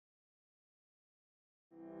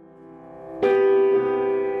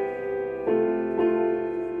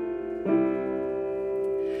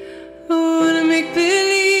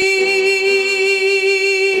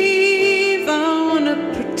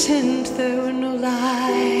no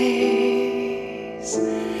lies.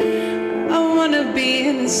 I wanna be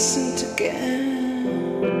innocent again.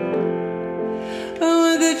 I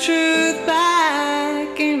want the truth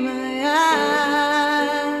back in my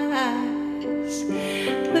eyes.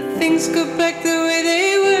 Let things go back the way they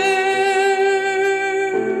were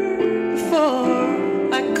before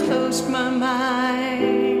I closed my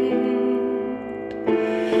mind.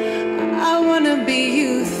 I wanna be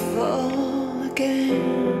youthful again.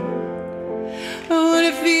 I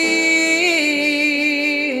wanna feel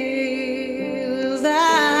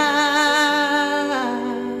that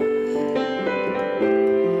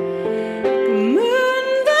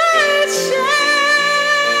moonlight shining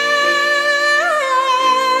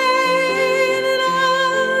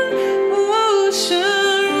on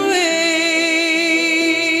ocean waves.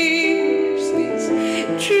 These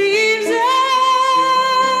dreams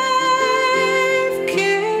I've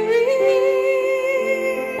carried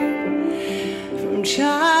from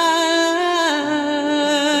childhood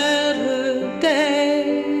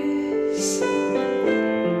days.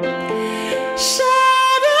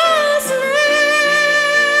 Shadows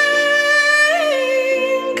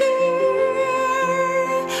linger,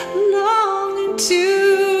 longing to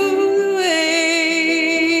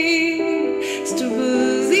wake, still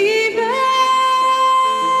believing,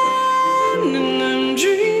 and I'm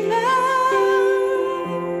dreaming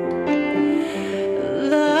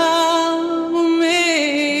love will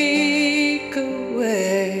make a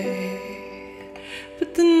way. But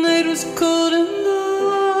the night was cold and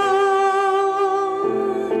long.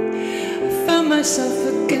 I found myself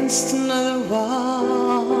against another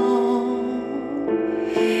wall,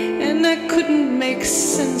 and I couldn't make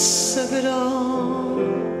sense of it all.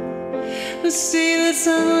 But see the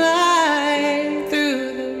sunlight through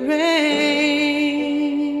the rain.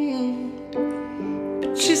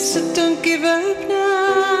 But she said, don't give up now.